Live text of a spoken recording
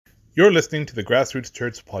You're listening to the Grassroots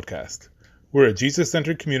Church podcast. We're a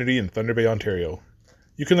Jesus-centered community in Thunder Bay, Ontario.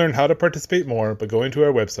 You can learn how to participate more by going to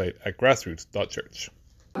our website at grassroots.church.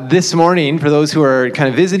 This morning, for those who are kind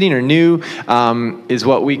of visiting or new, is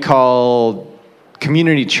what we call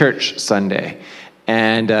Community Church Sunday.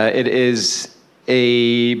 And it is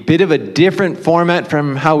a bit of a different format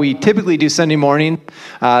from how we typically do Sunday morning.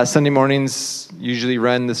 Sunday mornings usually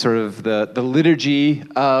run the sort of the liturgy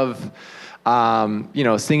of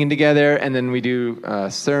singing together, and then we do a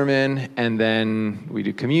sermon, and then we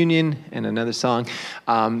do communion and another song.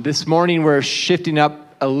 This morning we're shifting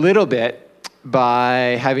up a little bit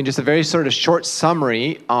by having just a very sort of short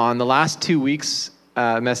summary on the last 2 weeks'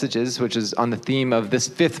 messages, which is on the theme of this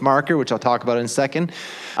fifth marker, which I'll talk about in a second.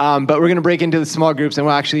 But we're going to break into the small groups, and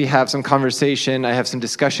we'll actually have some conversation. I have some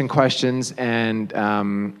discussion questions, and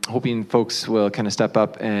hoping folks will kind of step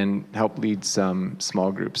up and help lead some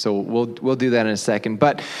small groups. So we'll do that in a second.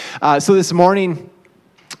 But so this morning,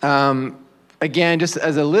 again, just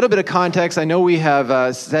as a little bit of context, I know we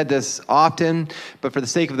have said this often, but for the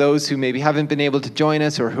sake of those who maybe haven't been able to join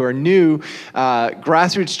us or who are new,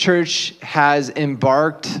 Grassroots Church has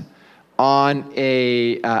embarked on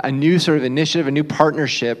a new sort of initiative, a new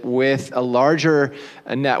partnership with a larger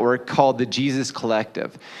network called the Jesus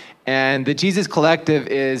Collective. And the Jesus Collective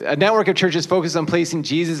is a network of churches focused on placing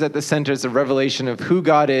Jesus at the center as a revelation of who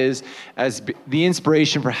God is, as the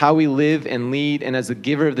inspiration for how we live and lead, and as the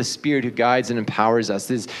giver of the Spirit who guides and empowers us.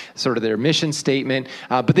 This is sort of their mission statement.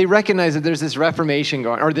 But they recognize that there's this reformation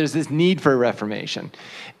going, or there's this need for a reformation.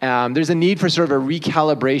 There's a need for sort of a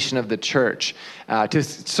recalibration of the church to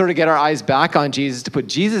sort of get our eyes back on Jesus, to put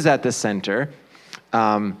Jesus at the center,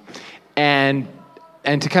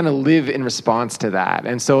 and to kind of live in response to that.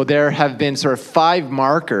 And so there have been sort of 5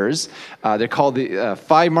 markers. They're called the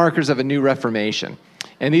 5 markers of a new reformation.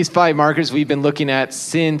 And these 5 markers we've been looking at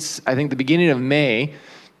since, I think, the beginning of May,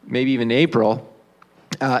 maybe even April,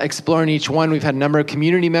 exploring each one. We've had a number of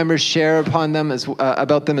community members share upon them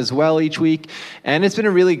about them as well each week. And it's been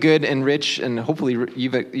a really good and rich, and hopefully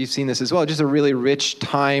you've seen this as well, just a really rich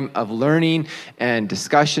time of learning and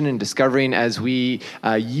discussion and discovering as we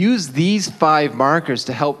use these 5 markers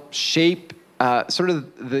to help shape sort of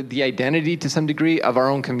the identity to some degree of our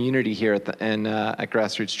own community here at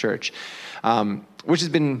Grassroots Church, which has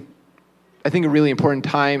been, I think, a really important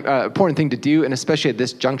thing to do, and especially at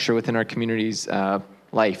this juncture within our community's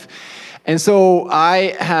life. And so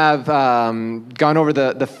I have gone over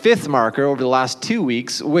the 5th marker over the last 2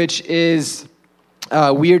 weeks, which is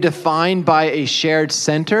we are defined by a shared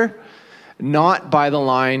center, not by the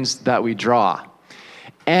lines that we draw.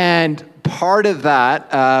 And part of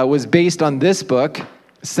that was based on this book,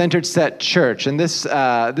 Centered Set Church. And this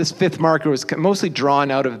 5th marker was mostly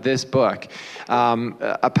drawn out of this book.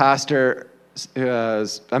 A pastor,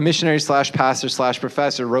 a missionary / pastor /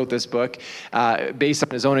 professor wrote this book based on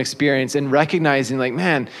his own experience and recognizing, like,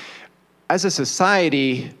 man, as a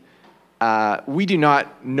society, we do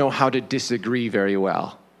not know how to disagree very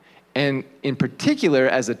well. And in particular,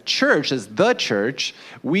 as a church, as the church,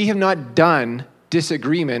 we have not done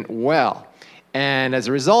disagreement well. And as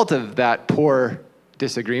a result of that poor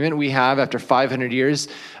disagreement, we have, after 500 years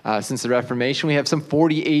since the Reformation, we have some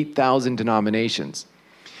 48,000 denominations.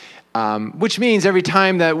 Which means every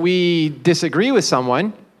time that we disagree with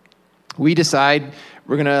someone, we decide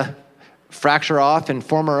we're going to fracture off and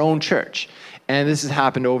form our own church. And this has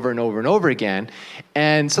happened over and over and over again.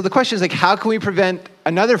 And so the question is, like, how can we prevent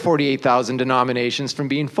another 48,000 denominations from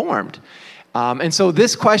being formed? And so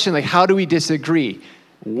this question, like, how do we disagree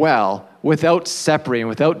well without separating,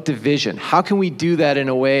 without division? How can we do that in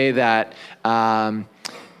a way that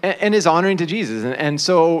and is honoring to Jesus? And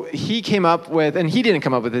so he came up with, and he didn't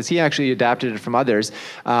come up with this, he actually adapted it from others,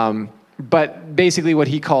 but basically what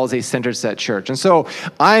he calls a centered set church. And so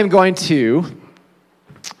I am going to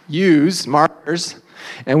use markers,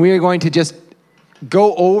 and we are going to just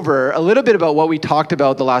go over a little bit about what we talked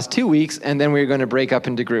about the last 2 weeks, and then we're going to break up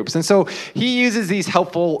into groups. And so he uses these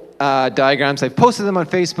helpful diagrams. I've posted them on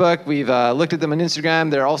Facebook. We've looked at them on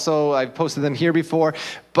Instagram. I've posted them here before,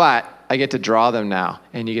 but I get to draw them now,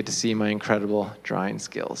 and you get to see my incredible drawing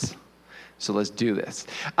skills. So let's do this.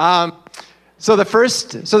 So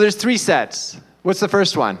there's 3 sets. What's the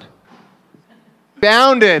first one?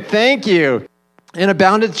 Bounded. Thank you. And a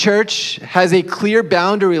bounded church has a clear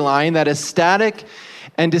boundary line that is static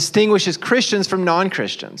and distinguishes Christians from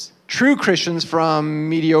non-Christians, true Christians from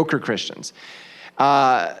mediocre Christians.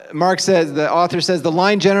 The author says, the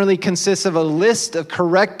line generally consists of a list of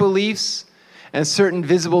correct beliefs and certain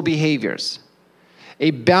visible behaviors.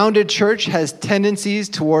 A bounded church has tendencies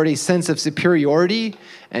toward a sense of superiority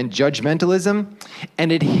and judgmentalism,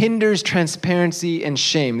 and it hinders transparency and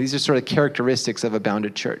shame. These are sort of characteristics of a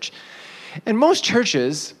bounded church. And most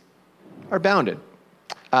churches are bounded.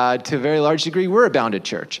 To a very large degree, we're a bounded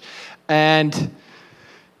church. And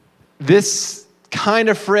this kind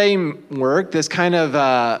of framework, this kind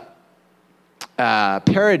of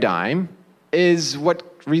paradigm is what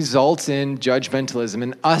results in judgmentalism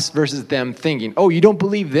and us versus them thinking, oh, you don't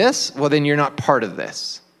believe this? Well, then you're not part of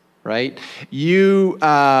this, right? You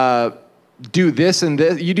do this and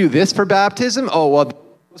this. You do this for baptism? Oh, well,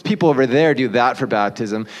 those people over there do that for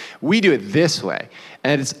baptism. We do it this way.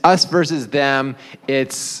 And it's us versus them.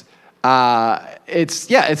 It's a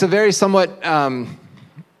very somewhat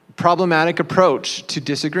problematic approach to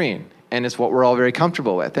disagreeing. And it's what we're all very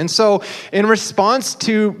comfortable with. And so in response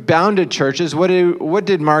to bounded churches, what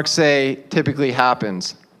did Mark say typically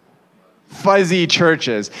happens? Fuzzy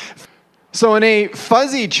churches. So in a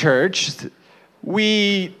fuzzy church,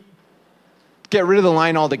 we get rid of the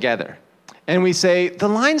line altogether. And we say, the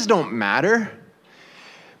lines don't matter.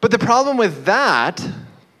 But the problem with that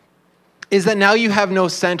is that now you have no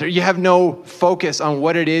center, you have no focus on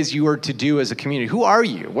what it is you are to do as a community. Who are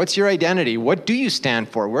you? What's your identity? What do you stand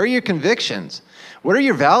for? Where are your convictions? What are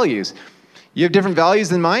your values? You have different values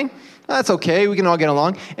than mine? That's okay, we can all get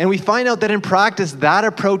along. And we find out that in practice, that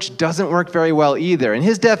approach doesn't work very well either. And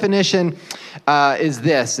his definition is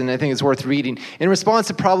this, and I think it's worth reading. In response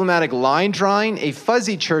to problematic line drawing, a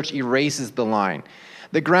fuzzy church erases the line.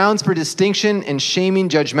 The grounds for distinction and shaming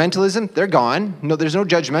judgmentalism, they're gone. No, there's no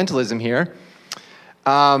judgmentalism here.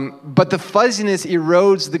 But the fuzziness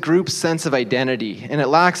erodes the group's sense of identity, and it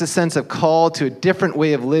lacks a sense of call to a different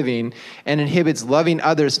way of living and inhibits loving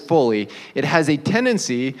others fully. It has a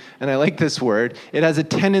tendency, and I like this word, it has a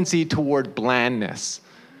tendency toward blandness,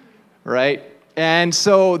 right? And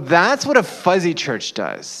so that's what a fuzzy church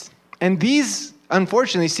does. And these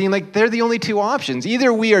unfortunately seem like they're the only two options.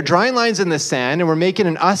 Either we are drawing lines in the sand and we're making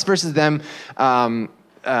an us versus them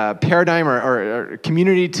paradigm or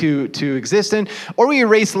community to exist in, or we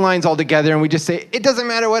erase the lines altogether and we just say, it doesn't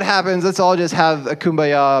matter what happens, let's all just have a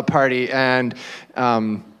kumbaya party. And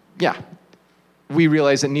we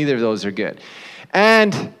realize that neither of those are good.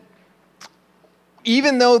 And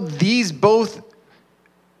even though these both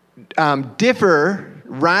differ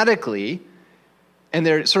radically, and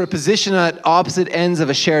they're sort of positioned at opposite ends of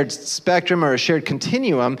a shared spectrum or a shared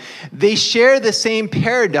continuum, they share the same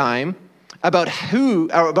paradigm about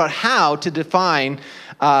how to define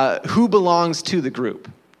who belongs to the group.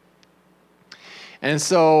 And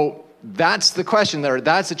so that's the question, or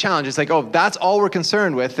that's the challenge. It's like, oh, that's all we're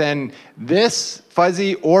concerned with, then this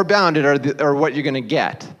fuzzy or bounded are what you're going to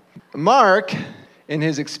get. Mark, in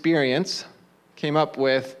his experience, came up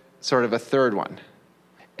with sort of a third one.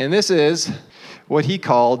 And this is what he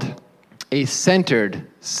called a centered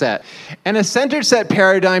set. And a centered set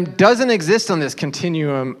paradigm doesn't exist on this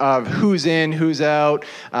continuum of who's in, who's out.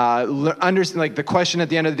 Like the question at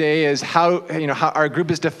the end of the day is how our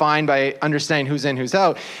group is defined by understanding who's in, who's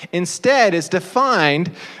out. Instead, it's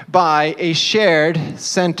defined by a shared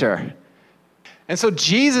center. And so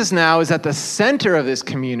Jesus now is at the center of this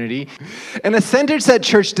community. And a centered set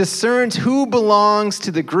church discerns who belongs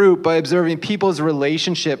to the group by observing people's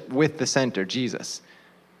relationship with the center, Jesus.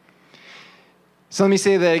 So let me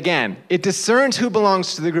say that again. It discerns who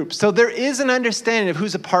belongs to the group. So there is an understanding of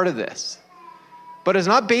who's a part of this. But it's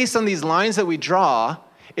not based on these lines that we draw.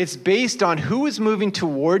 It's based on who is moving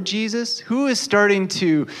toward Jesus, who is starting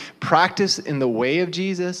to practice in the way of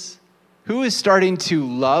Jesus, who is starting to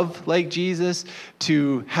love like Jesus,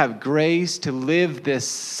 to have grace, to live this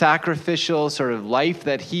sacrificial sort of life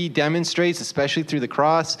that he demonstrates, especially through the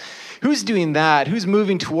cross. Who's doing that? Who's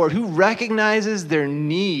moving toward? Who recognizes their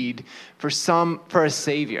need for a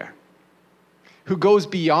Savior? Who goes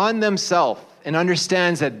beyond themselves and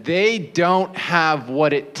understands that they don't have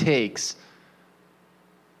what it takes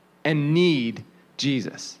and need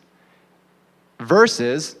Jesus.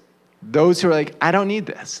 Versus those who are like, I don't need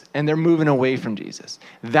this. And they're moving away from Jesus.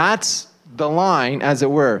 That's the line, as it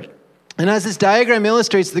were. And as this diagram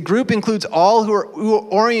illustrates, the group includes all who are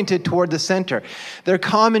oriented toward the center. Their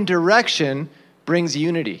common direction brings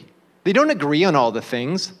unity. They don't agree on all the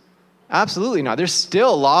things. Absolutely not. There's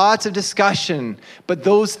still lots of discussion. But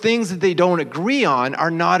those things that they don't agree on are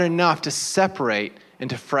not enough to separate and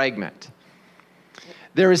to fragment.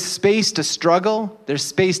 There is space to struggle, there's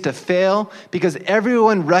space to fail, because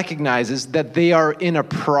everyone recognizes that they are in a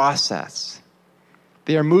process.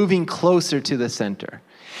 They are moving closer to the center.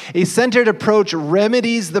 A centered approach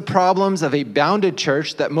remedies the problems of a bounded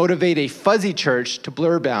church that motivate a fuzzy church to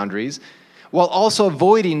blur boundaries, while also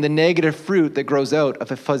avoiding the negative fruit that grows out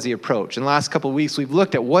of a fuzzy approach. In the last couple of weeks, we've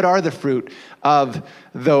looked at what are the fruit of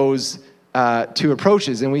those two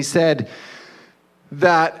approaches. And we said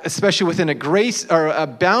that, especially within a grace or a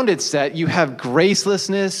bounded set, you have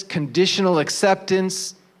gracelessness, conditional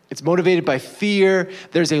acceptance. It's motivated by fear.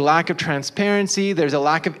 There's a lack of transparency. There's a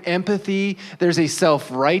lack of empathy. There's a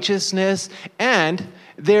self-righteousness. And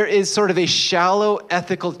there is sort of a shallow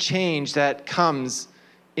ethical change that comes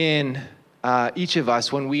in each of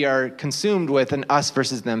us when we are consumed with an us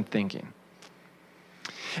versus them thinking.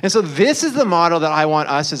 And so this is the model that I want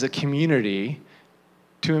us as a community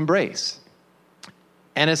to embrace.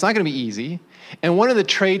 And it's not going to be easy. And one of the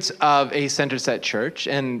traits of a center-set church,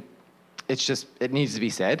 and it needs to be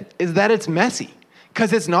said, is that it's messy,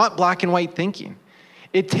 because it's not black and white thinking.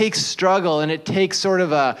 It takes struggle, and it takes sort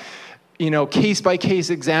of a case-by-case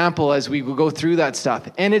example as we go through that stuff.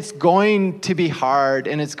 And it's going to be hard,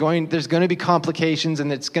 and there's going to be complications,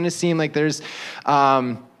 and it's going to seem like there's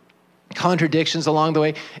contradictions along the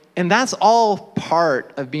way. And that's all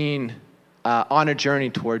part of being on a journey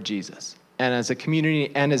toward Jesus, and as a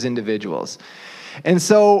community and as individuals. And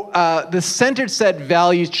so the centered set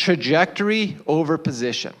values trajectory over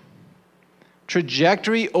position.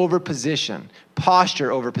 Trajectory over position.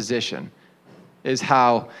 Posture over position is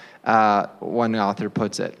how one author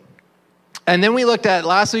puts it. And then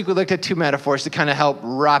last week we looked at two metaphors to kind of help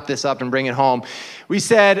wrap this up and bring it home. We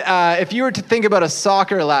said, if you were to think about a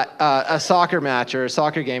soccer match or a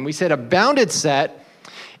soccer game, we said a bounded set,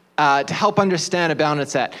 to help understand a bounded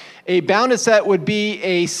set. A bounded set would be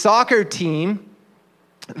a soccer team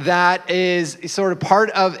that is sort of part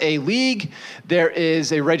of a league. There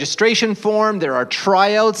is a registration form. There are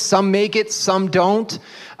tryouts. Some make it, some don't.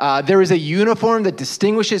 There is a uniform that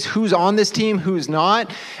distinguishes who's on this team, who's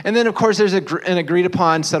not. And then, of course, there's an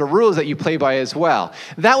agreed-upon set of rules that you play by as well.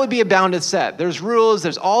 That would be a bounded set. There's rules.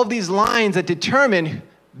 There's all of these lines that determine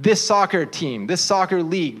this soccer team, this soccer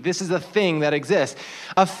league. This is a thing that exists.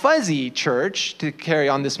 A fuzzy church, to carry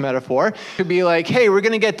on this metaphor, could be like, hey, we're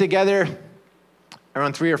going to get together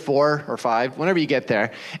around 3 or 4 or 5, whenever you get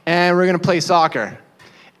there, and we're going to play soccer.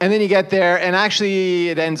 And then you get there, and actually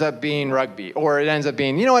it ends up being rugby, or it ends up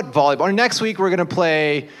being, volleyball. Or next week we're going to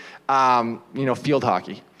play, field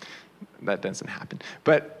hockey. That doesn't happen.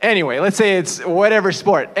 But anyway, let's say it's whatever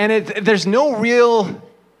sport. And there's no real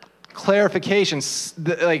clarification.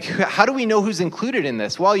 Like, how do we know who's included in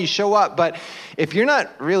this? Well, you show up, but if you're not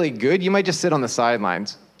really good, you might just sit on the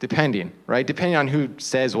sidelines. Depending on who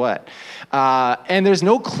says what. And there's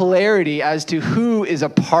no clarity as to who is a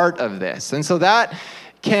part of this. And so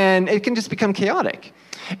it can just become chaotic.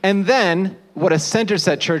 And then what a center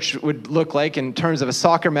set church would look like in terms of a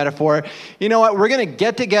soccer metaphor, you know what, we're going to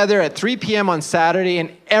get together at 3 p.m. on Saturday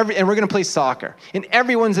and we're going to play soccer. And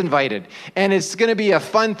everyone's invited. And it's going to be a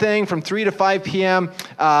fun thing from 3 to 5 p.m.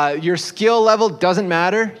 Your skill level doesn't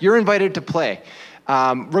matter. You're invited to play.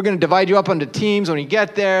 We're going to divide you up into teams when you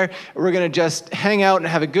get there. We're going to just hang out and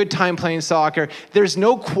have a good time playing soccer. There's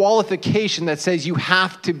no qualification that says you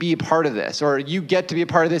have to be a part of this or you get to be a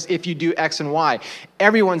part of this if you do X and Y.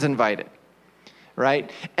 Everyone's invited, right?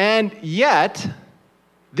 And yet,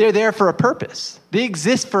 they're there for a purpose. They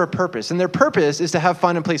exist for a purpose. And their purpose is to have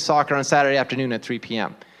fun and play soccer on Saturday afternoon at 3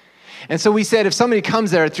 p.m. And so we said if somebody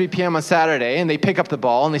comes there at 3 p.m. on Saturday and they pick up the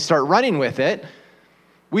ball and they start running with it,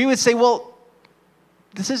 we would say, well,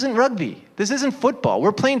 this isn't rugby. This isn't football.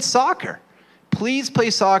 We're playing soccer. Please play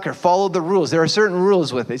soccer. Follow the rules. There are certain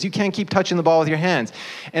rules with this. You can't keep touching the ball with your hands.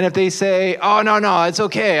 And if they say, oh, no, it's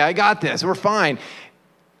okay. I got this. We're fine.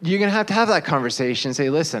 You're going to have that conversation and say,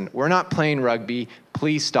 listen, we're not playing rugby.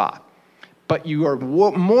 Please stop. But you are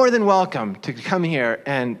more than welcome to come here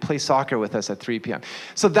and play soccer with us at 3 p.m.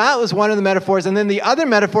 So that was one of the metaphors. And then the other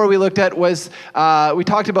metaphor we looked at was, we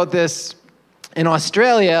talked about this. In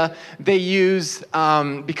Australia, they use,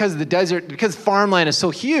 because of the desert, because farmland is so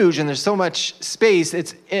huge and there's so much space,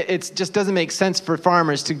 it just doesn't make sense for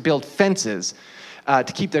farmers to build fences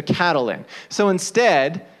to keep their cattle in. So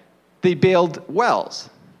instead, they build wells.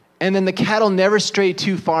 And then the cattle never stray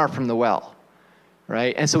too far from the well,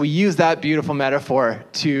 right? And so we use that beautiful metaphor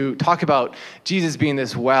to talk about Jesus being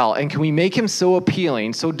this well. And can we make him so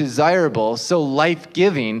appealing, so desirable, so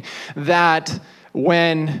life-giving that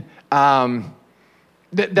when...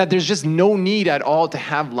 that there's just no need at all to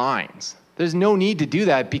have lines. There's no need to do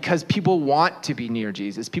that because people want to be near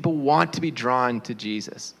Jesus. People want to be drawn to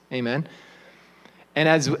Jesus. Amen? And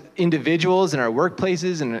as individuals in our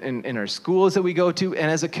workplaces and in our schools that we go to,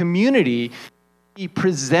 and as a community, we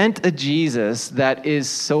present a Jesus that is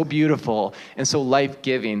so beautiful and so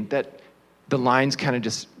life-giving that the lines kind of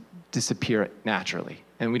just disappear naturally.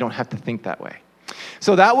 and we don't have to think that way.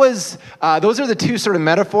 So that was, those are the two sort of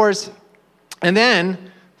metaphors. And then,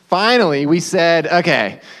 finally, we said,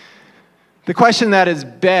 okay, the question that is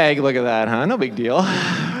begged, look at that, huh? No big deal.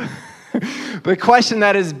 The question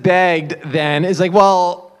that is begged then is like,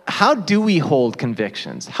 well, how do we hold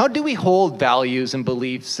convictions? How do we hold values and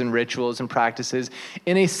beliefs and rituals and practices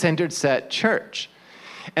in a centered set church?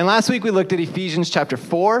 And last week we looked at Ephesians chapter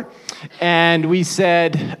 4, and we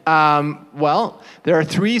said, well, there are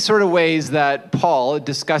three sort of ways that Paul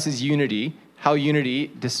discusses unity, how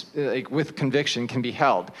unity with conviction can be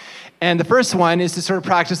held. And the first one is to sort of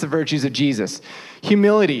practice the virtues of Jesus: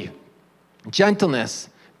 humility, gentleness,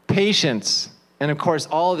 patience, and of course,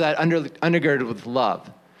 all of that undergirded with love,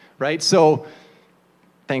 right? So,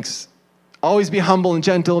 thanks. Always be humble and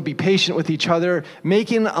gentle, be patient with each other,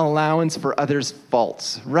 making allowance for others'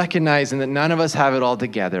 faults, recognizing that none of us have it all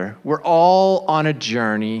together. We're all on a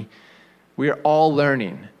journey. We are all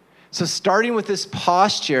learning. So starting with this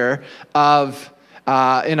posture of,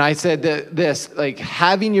 and I said that this, like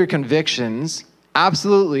having your convictions,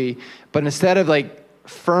 absolutely, but instead of like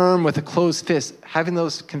firm with a closed fist, having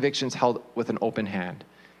those convictions held with an open hand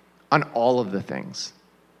on all of the things.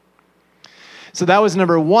 So that was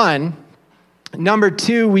number one. Number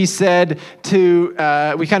two, we said we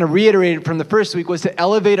kind of reiterated from the first week, was to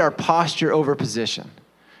elevate our posture over position,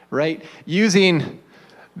 right? Using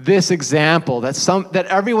this example that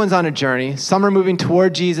everyone's on a journey. Some are moving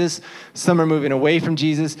toward Jesus. Some are moving away from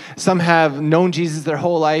Jesus. Some have known Jesus their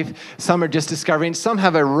whole life. Some are just discovering. Some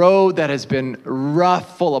have a road that has been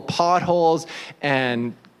rough, full of potholes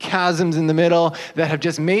and chasms in the middle, that have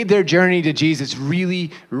just made their journey to Jesus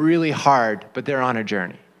really, really hard, but they're on a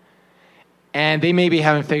journey. And they maybe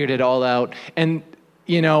haven't figured it all out. And,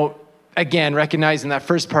 again, recognizing that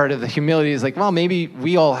first part of the humility is like, well, maybe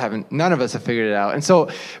we all haven't, none of us have figured it out. And so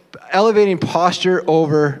elevating posture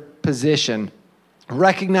over position,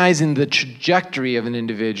 recognizing the trajectory of an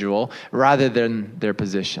individual rather than their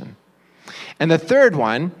position. And the third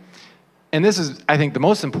one, and this is, I think, the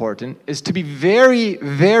most important, is to be very,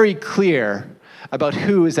 very clear about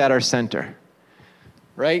who is at our center,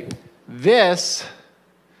 right? This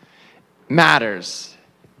matters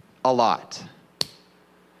a lot.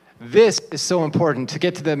 This is so important. To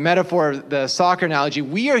get to the metaphor of the soccer analogy,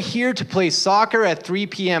 we are here to play soccer at 3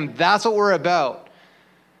 p.m. That's what we're about.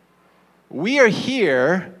 We are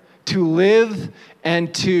here to live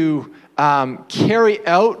and to carry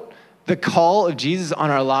out the call of Jesus on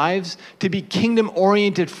our lives, to be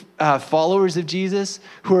kingdom-oriented followers of Jesus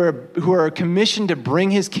who are commissioned to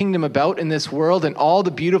bring his kingdom about in this world and all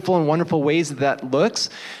the beautiful and wonderful ways that looks.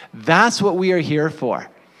 That's what we are here for.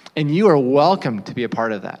 And you are welcome to be a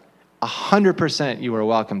part of that. 100% you are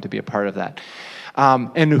welcome to be a part of that.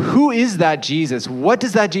 And who is that Jesus? What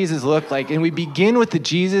does that Jesus look like? And we begin with the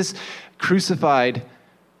Jesus crucified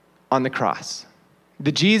on the cross.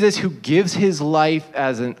 The Jesus who gives his life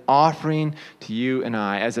as an offering to you and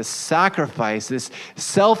I, as a sacrifice, this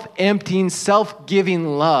self-emptying,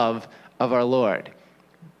 self-giving love of our Lord.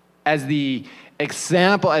 As the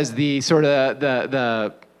example, as the sort of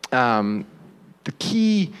the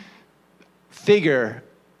key figure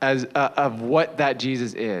of what that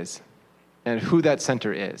Jesus is and who that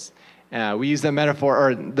center is. We use the metaphor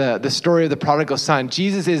or the story of the prodigal son.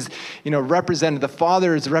 Jesus is, represented. The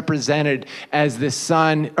father is represented as this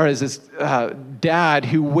son or as this dad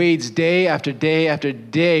who waits day after day after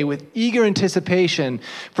day with eager anticipation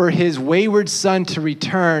for his wayward son to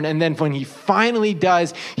return. And then when he finally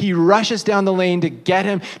does, he rushes down the lane to get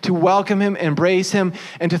him, to welcome him, embrace him,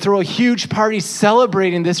 and to throw a huge party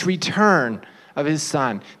celebrating this return of his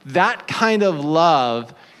son. That kind of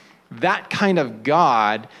love, that kind of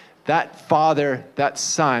God, that Father, that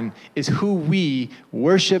Son, is who we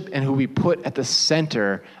worship and who we put at the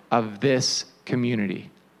center of this community.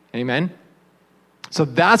 Amen? So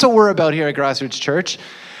that's what we're about here at Grassroots Church.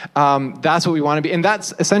 That's what we want to be. And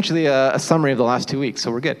that's essentially a summary of the last 2 weeks,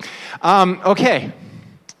 so we're good. Okay.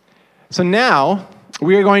 So now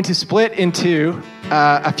we are going to split into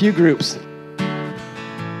a few groups.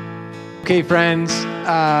 Okay, friends,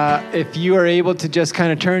 if you are able to just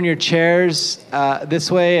kind of turn your chairs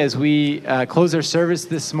this way as we close our service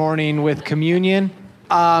this morning with communion.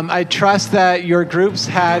 I trust that your groups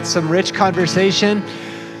had some rich conversation.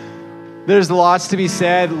 There's lots to be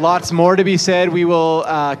said, lots more to be said. We will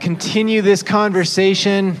continue this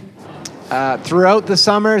conversation throughout the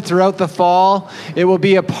summer, throughout the fall. It will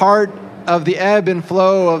be a part of the ebb and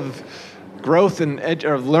flow of growth and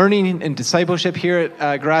learning and discipleship here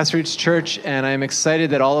at Grassroots Church, and I'm excited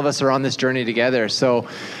that all of us are on this journey together. So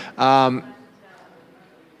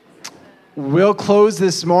We'll close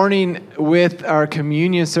this morning with our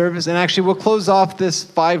communion service, and actually we'll close off this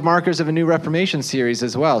 5 Markers of a New Reformation series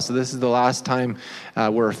as well. So this is the last time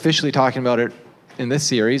we're officially talking about it in this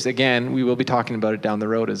series. Again, we will be talking about it down the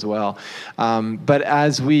road as well. But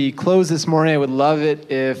as we close this morning, I would love it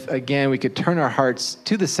if, again, we could turn our hearts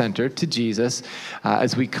to the center, to Jesus,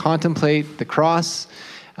 as we contemplate the cross,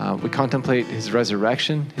 we contemplate his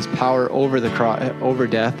resurrection, his power over the over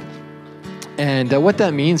death, and what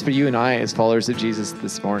that means for you and I as followers of Jesus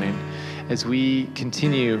this morning, as we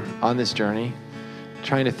continue on this journey,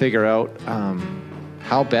 trying to figure out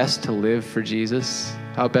how best to live for Jesus,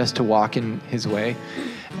 how best to walk in his way,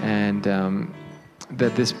 and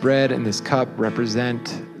that this bread and this cup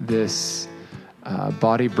represent this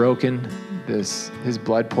body broken, his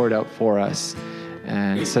blood poured out for us,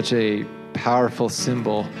 and such a powerful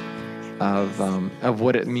symbol of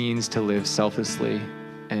what it means to live selflessly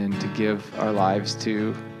and to give our lives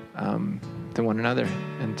to one another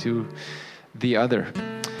and to the other.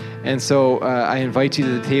 And so I invite you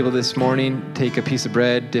to the table this morning. Take a piece of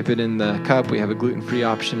bread, dip it in the cup. We have a gluten-free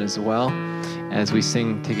option as well. As we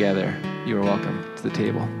sing together, you are welcome to the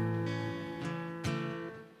table.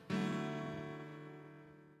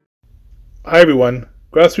 Hi everyone.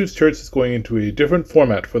 Grassroots Church is going into a different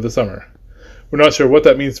format for the summer. We're not sure what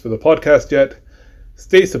that means for the podcast yet.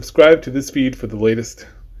 Stay subscribed to this feed for the latest,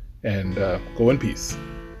 and go in peace.